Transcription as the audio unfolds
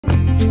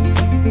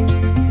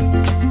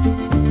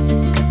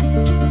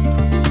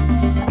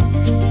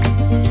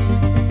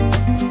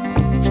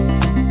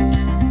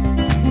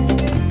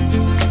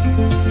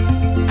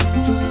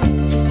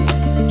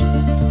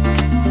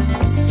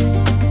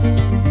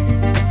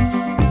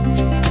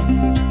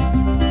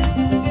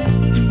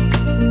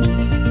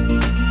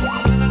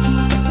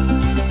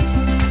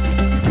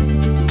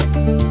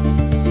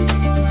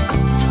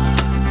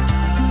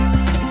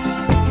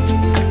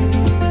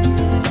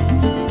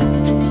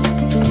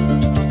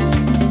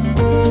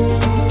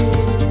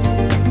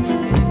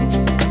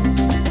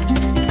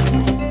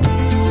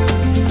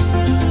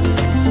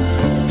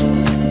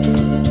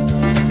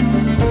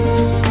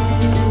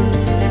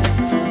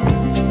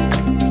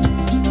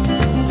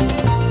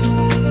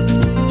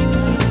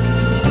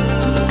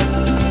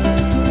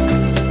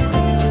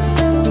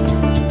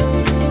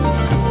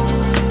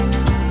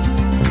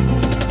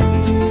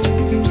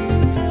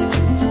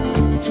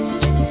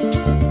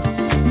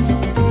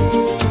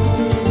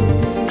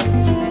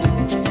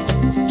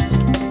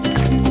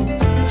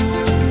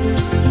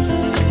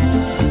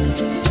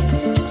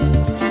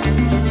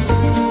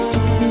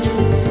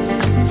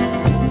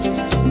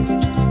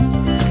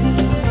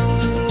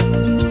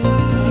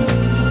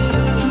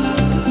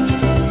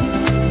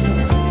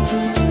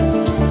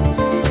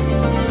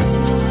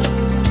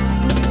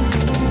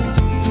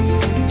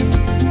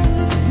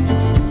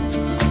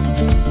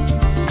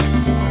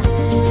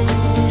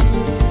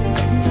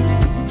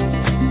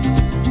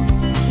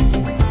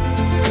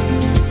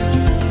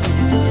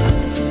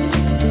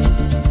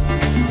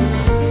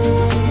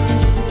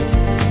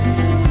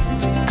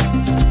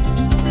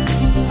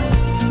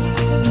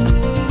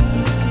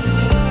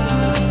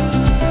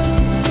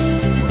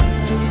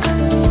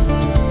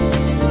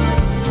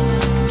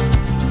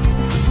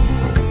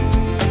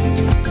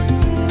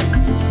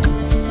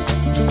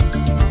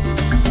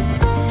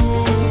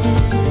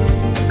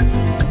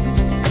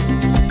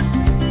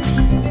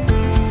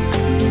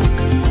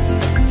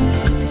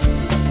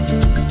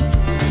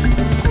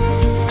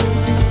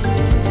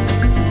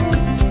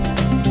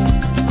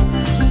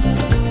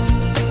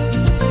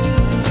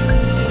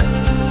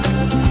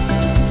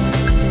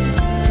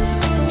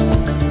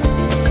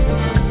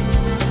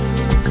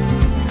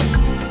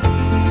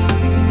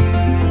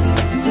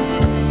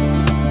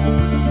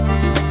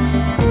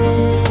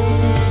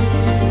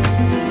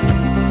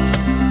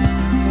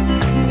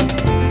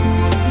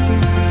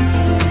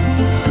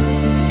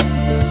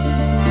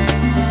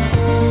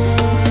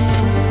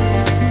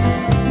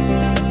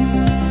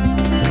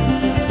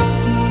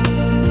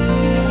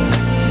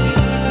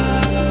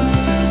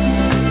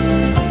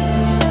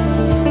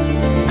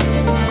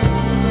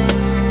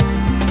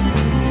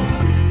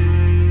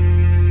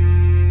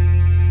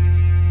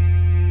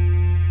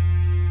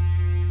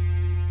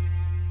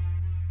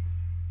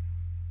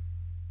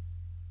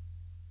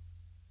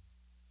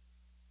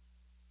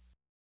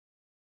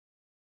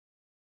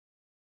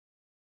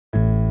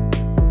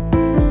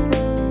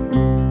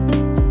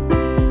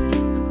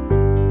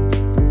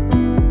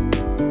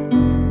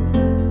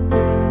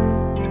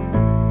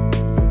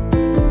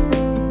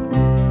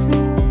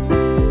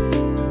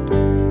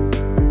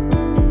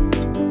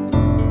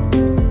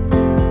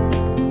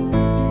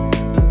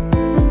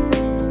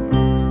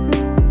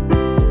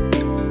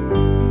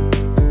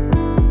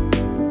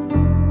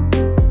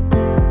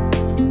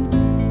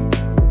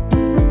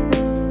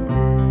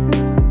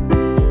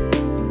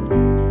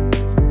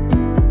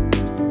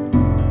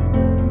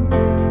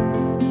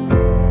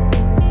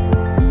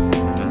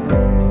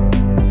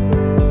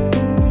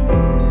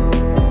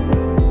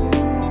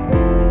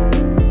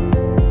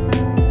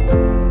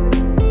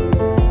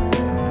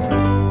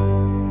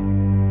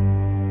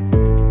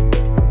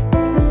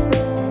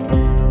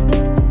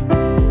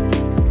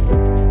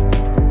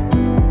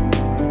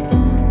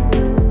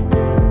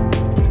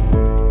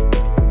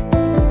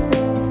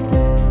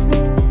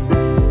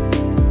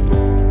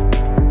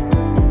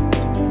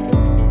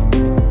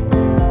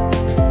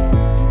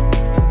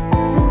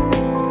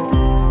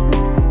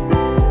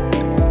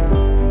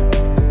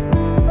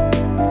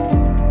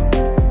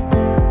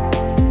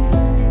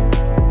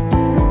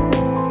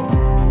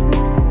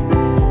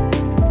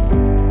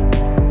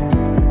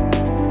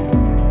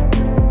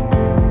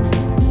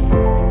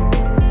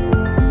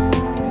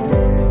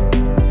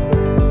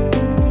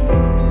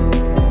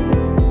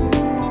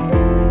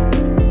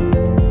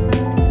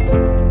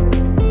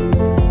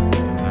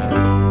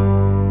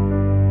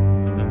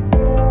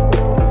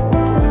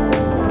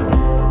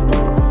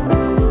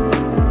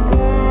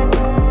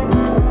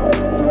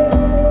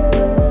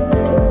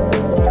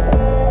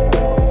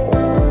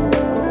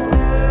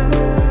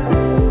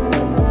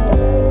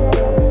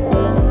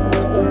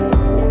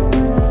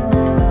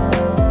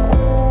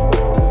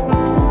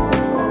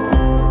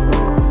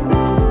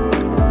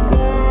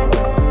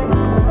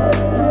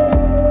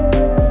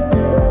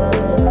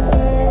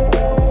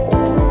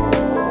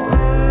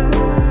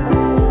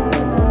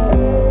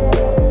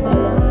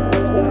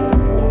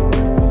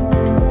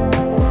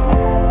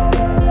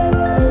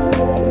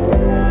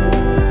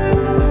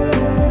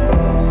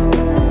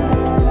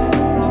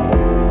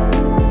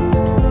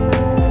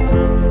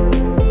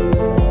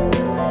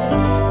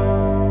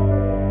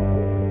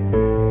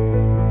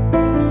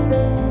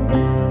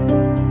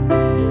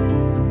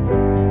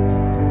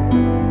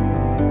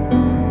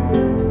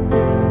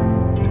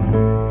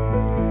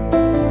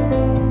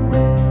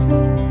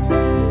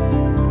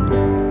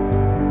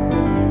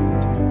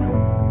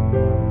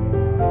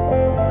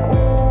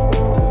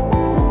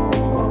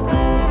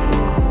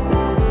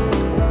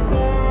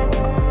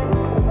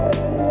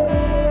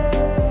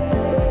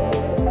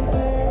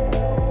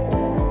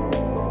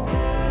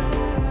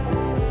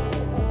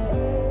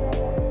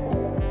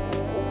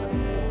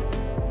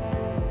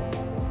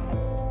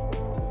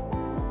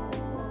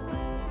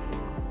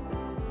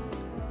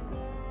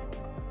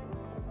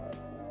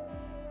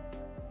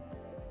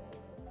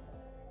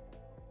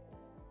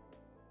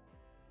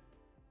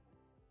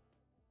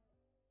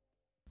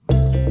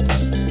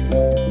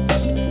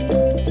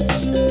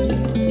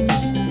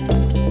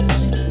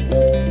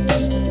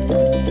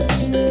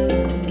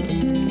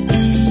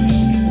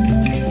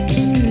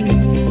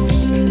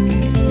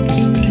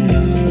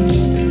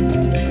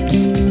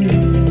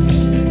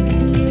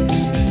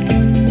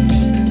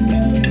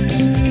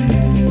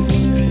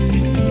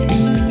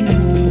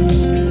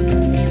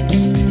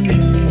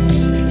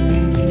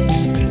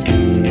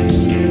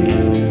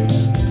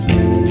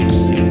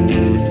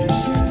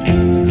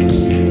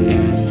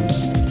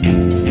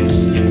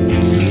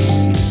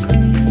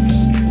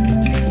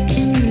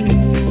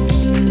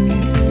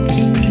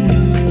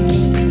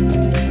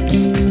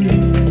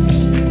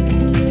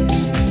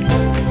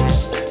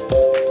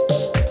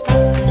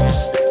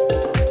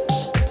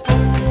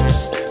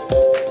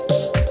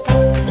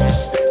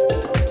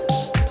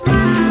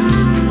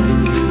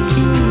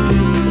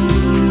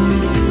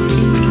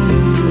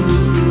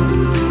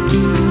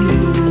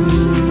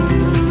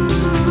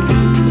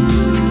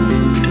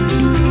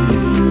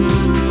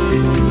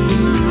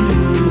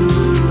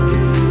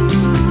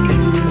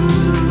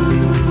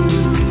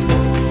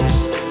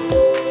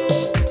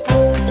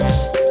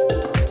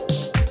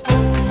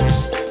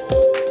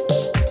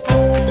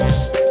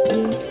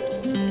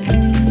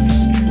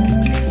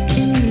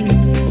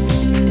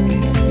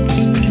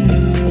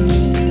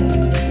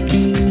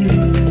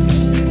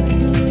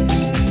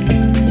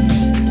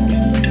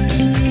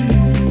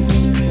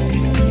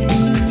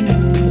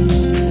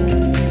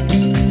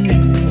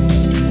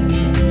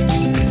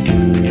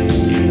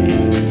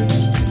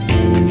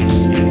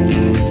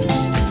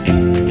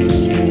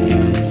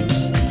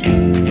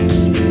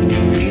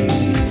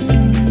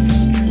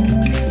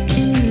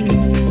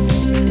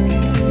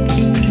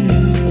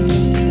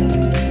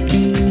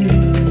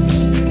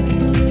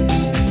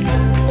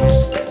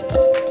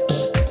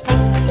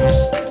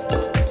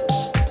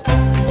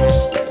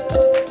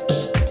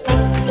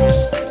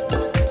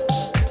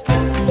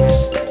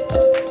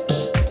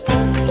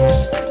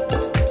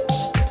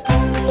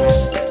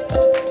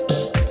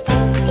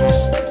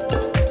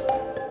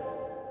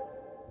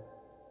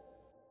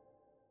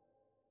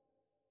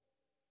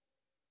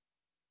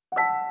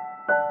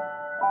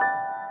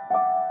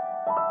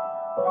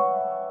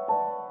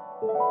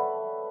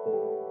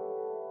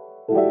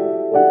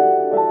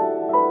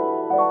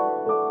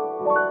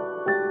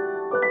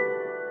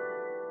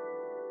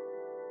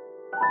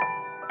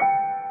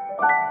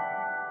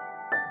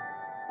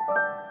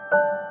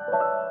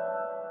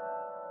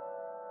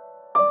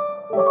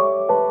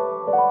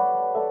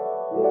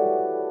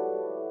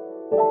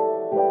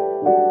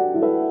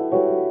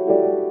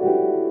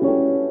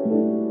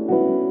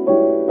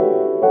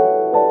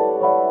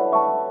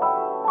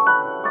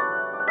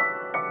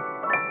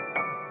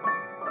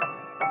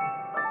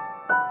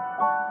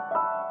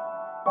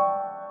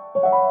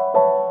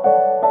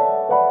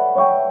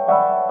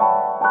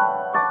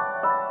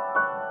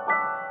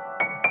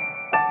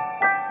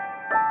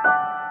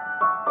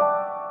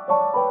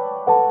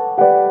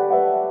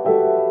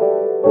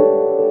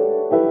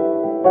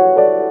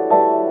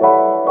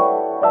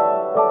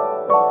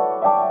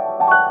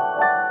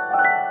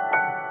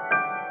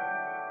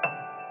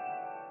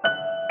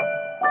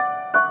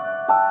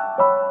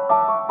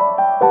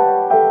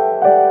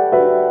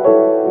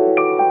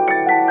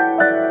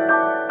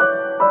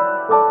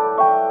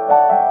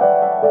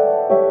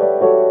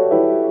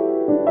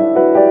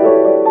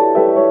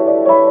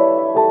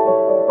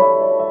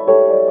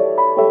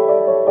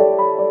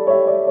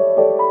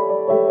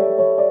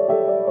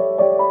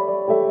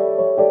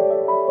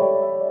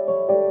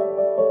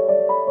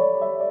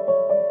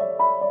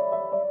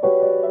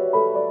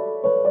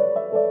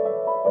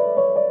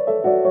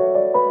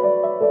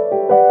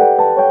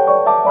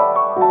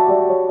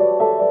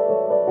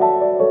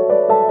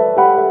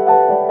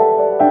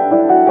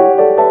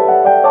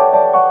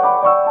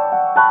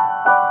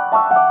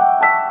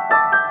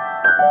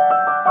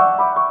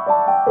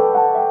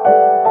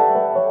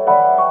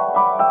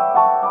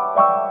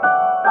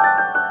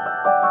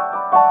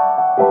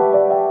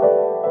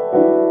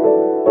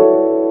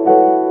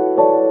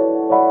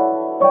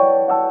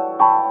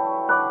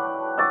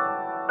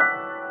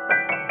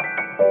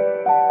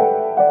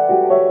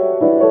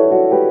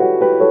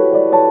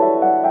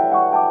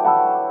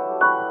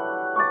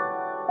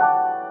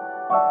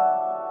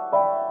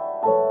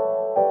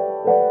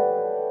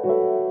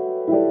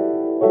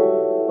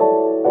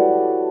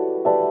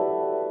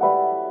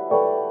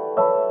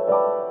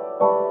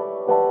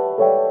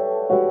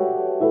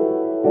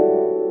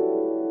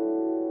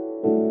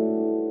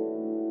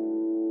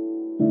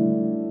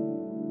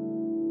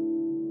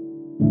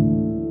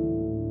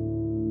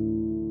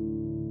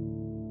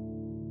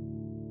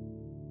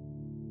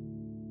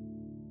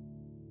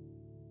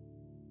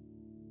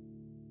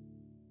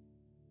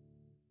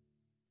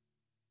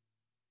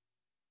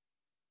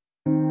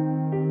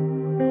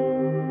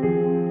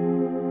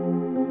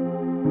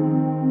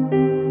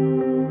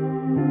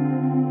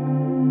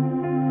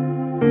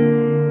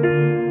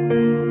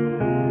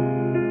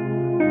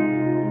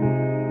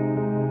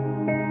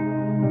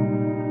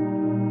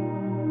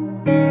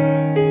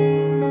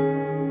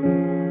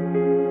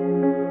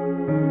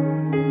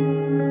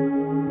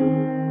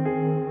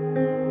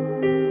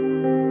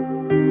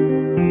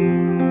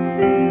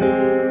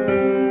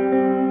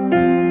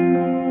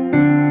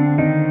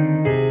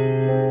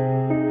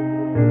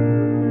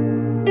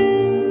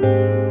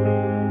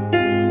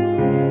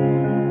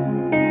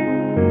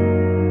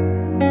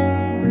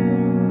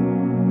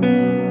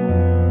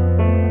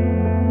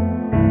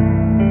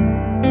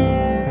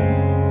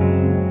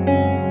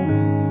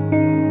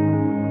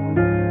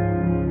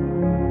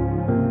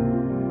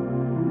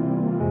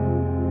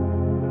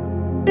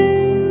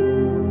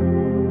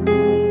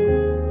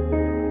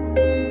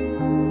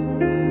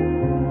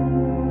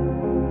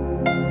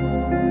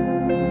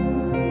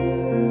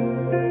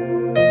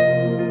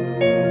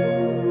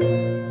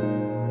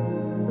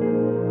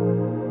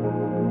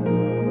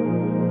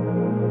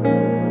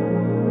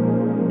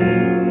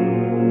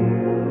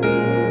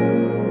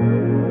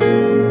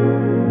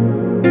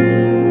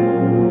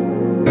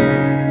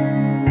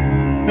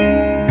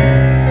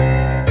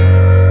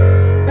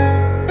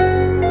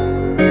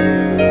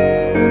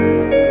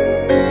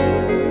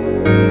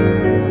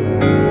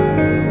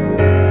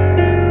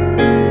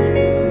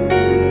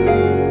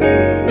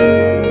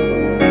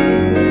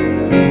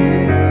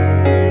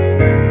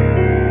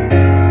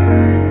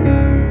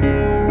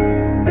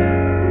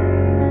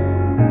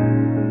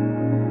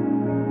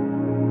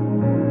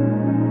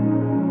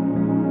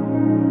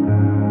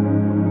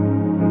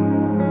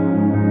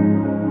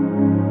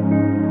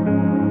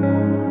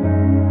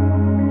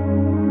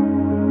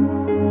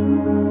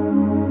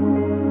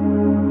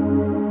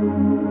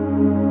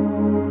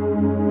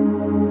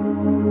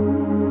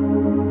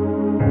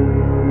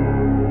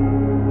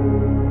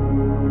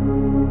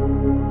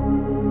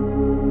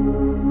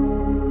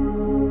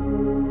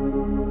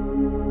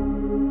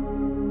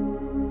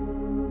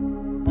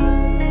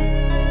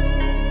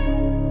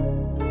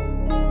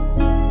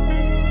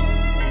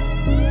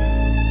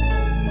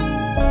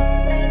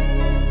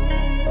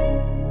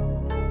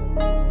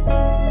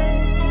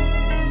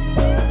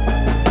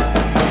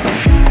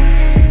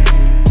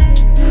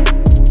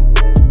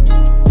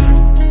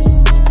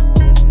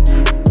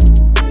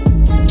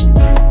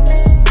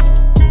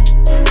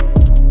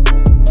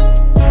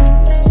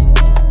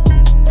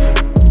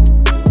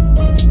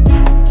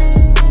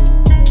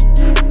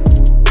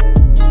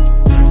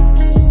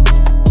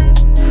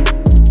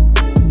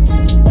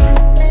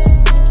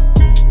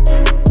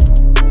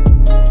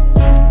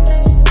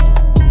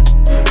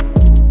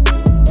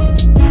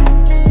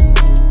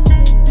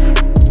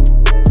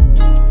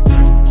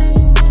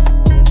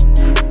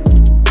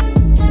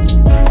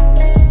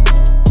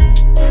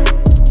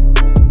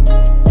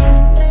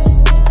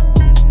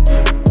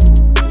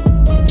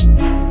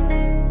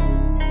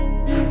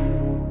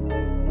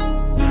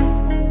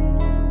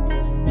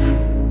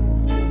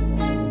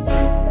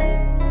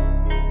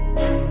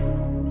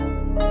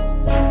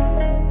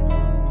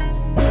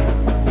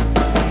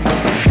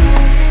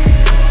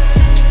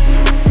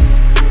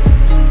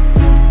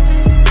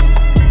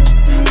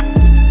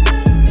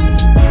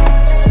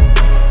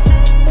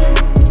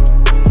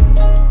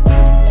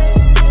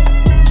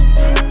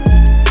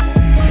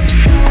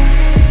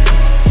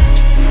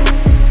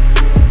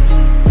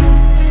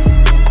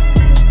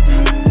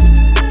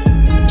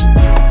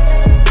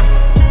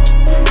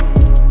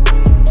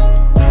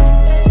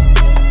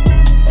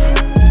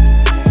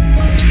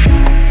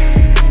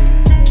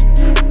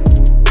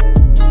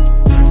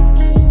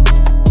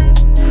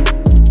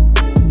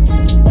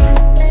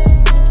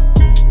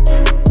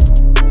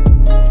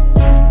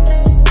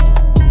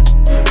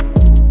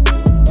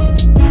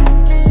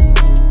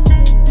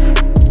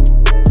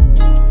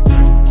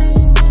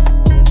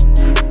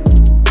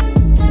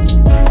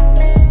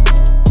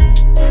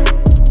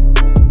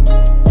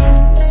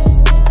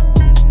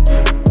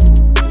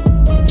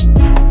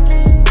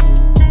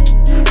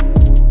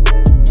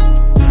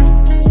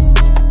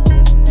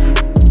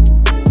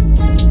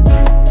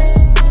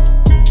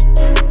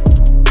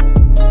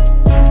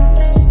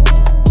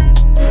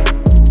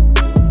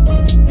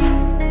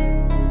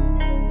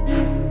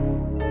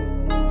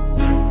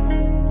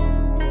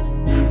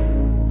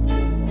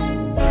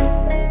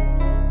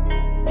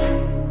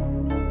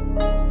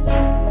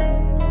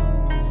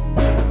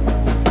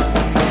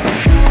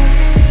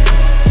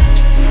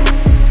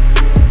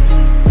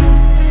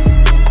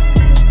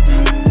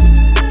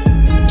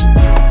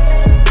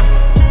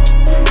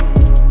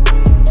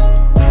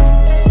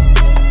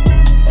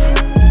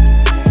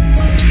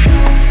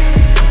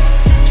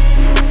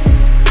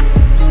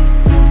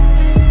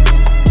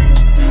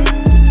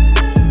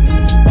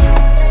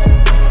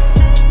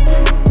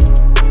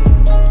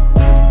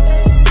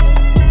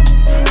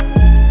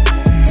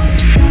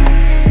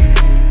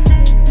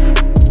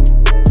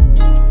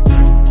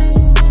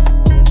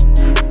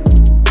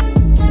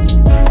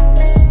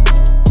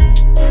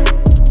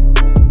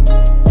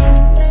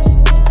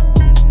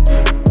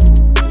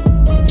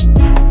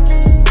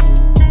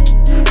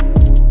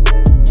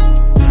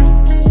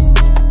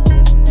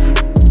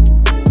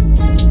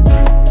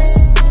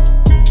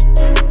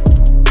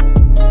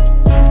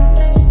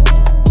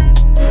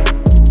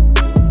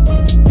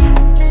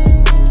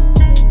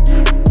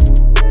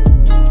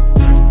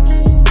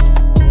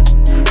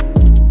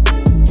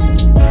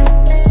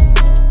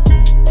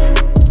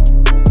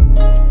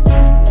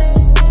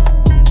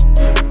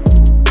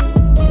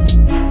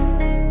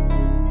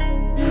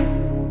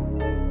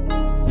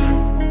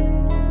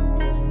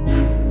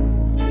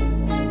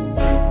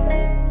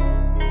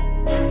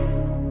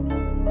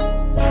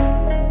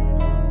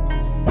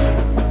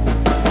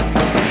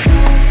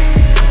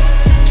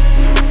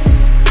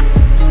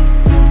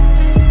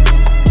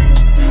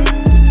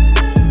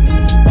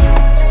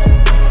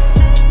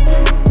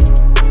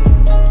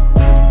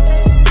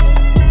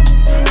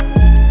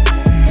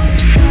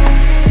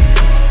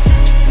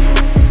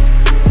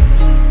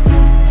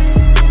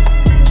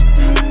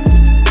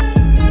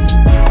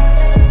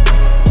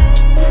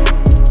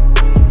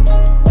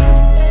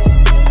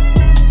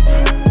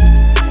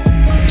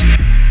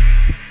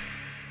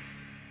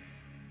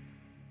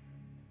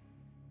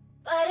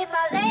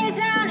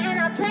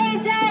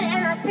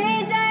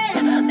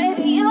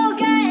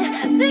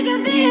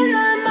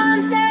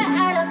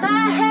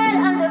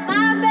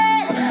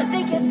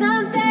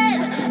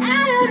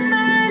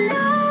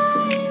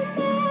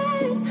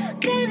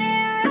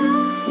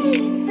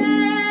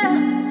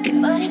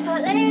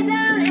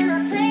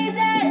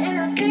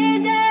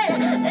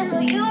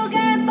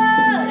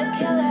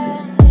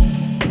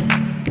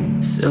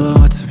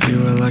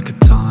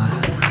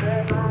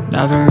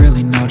Never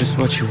really know just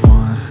what you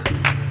want.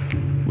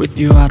 With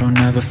you I don't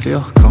ever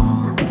feel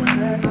calm.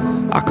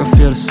 I can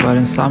feel the sweat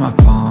inside my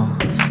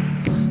palms.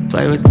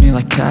 Play with me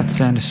like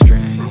cats and a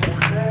string.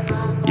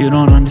 You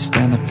don't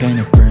understand the pain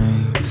it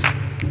brings.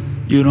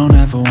 You don't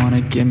ever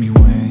wanna give me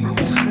wings.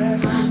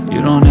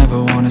 You don't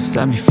ever wanna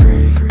set me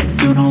free.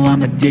 You know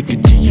I'm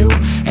addicted to you,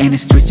 and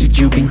it's twisted,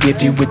 you've been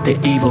gifted with the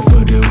evil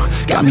voodoo.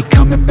 Got me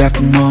coming back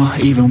for more,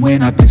 even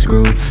when I've been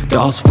screwed.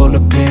 Dolls full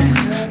of pins,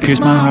 pierce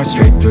my heart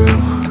straight through.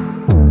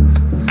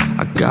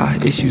 I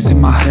got issues in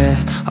my head,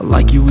 I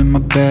like you in my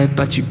bed,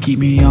 but you keep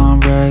me on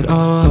red.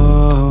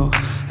 Oh,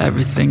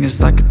 everything is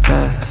like a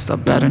test, I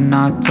better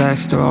not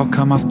text or I'll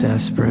come off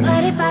desperate.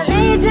 But if I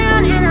lay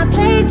down and I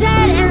play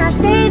dead and I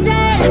stay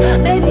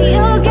dead, baby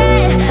you'll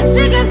get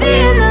sick of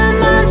being the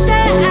monster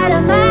out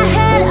of my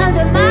head,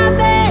 under my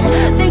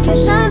bed, thinking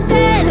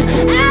something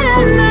out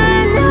of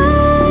my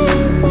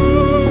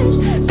nightmares,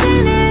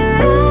 standing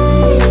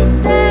right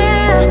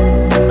there.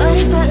 But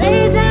if I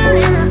lay down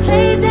and I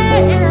play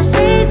dead and I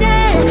stay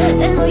dead,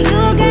 then will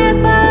you get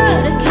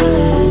bored of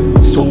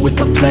killing? So if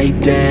I play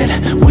dead,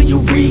 will you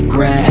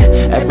regret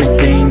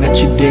everything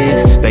that you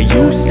did, that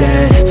you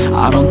said?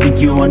 I don't think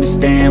you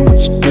understand what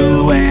you're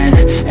doing,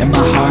 and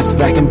my heart's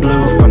black and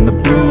blue from the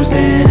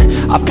bruising.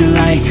 I feel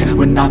like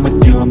when I'm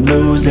with you I'm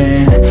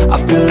losing. I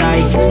feel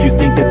like you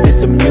think that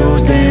this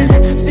amusing,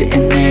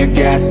 sitting there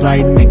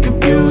gaslighting and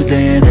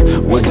confusing.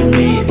 Was it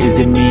me? Is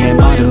it me?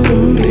 Am I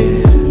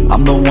deluded?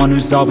 I'm the one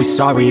who's always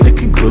sorry, the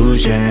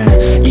conclusion,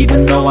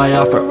 even though I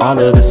offer all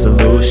of the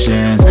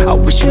solutions. I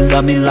wish you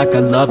loved me like I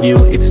love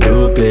you, it's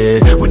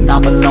stupid. When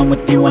I'm alone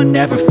with you I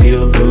never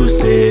feel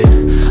lucid.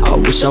 I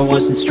wish I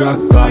wasn't struck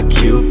by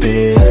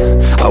Cupid.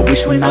 I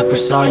wish when I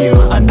first saw you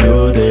I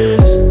knew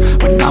this.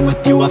 When I'm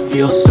with you I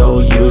feel so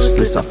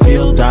useless, I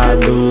feel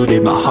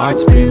diluted, my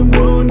heart's been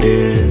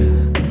wounded.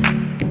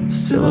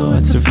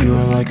 Silhouettes of you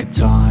are like a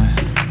taunt.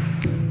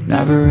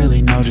 Never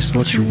really know just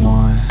what you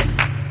want.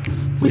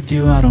 With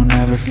you I don't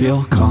ever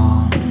feel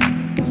calm.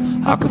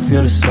 I can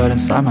feel the sweat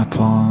inside my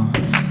palms.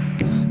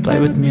 Play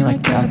with me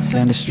like cats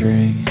and a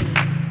string.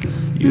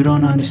 You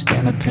don't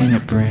understand the pain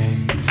it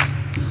brings.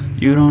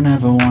 You don't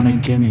ever wanna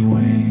give me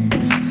wings.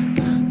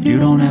 You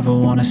don't ever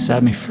wanna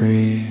set me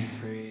free.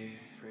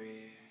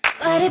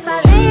 But if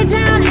I lay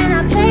down and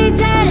I play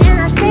dead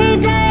and I stay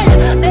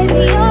dead,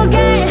 baby you'll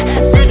get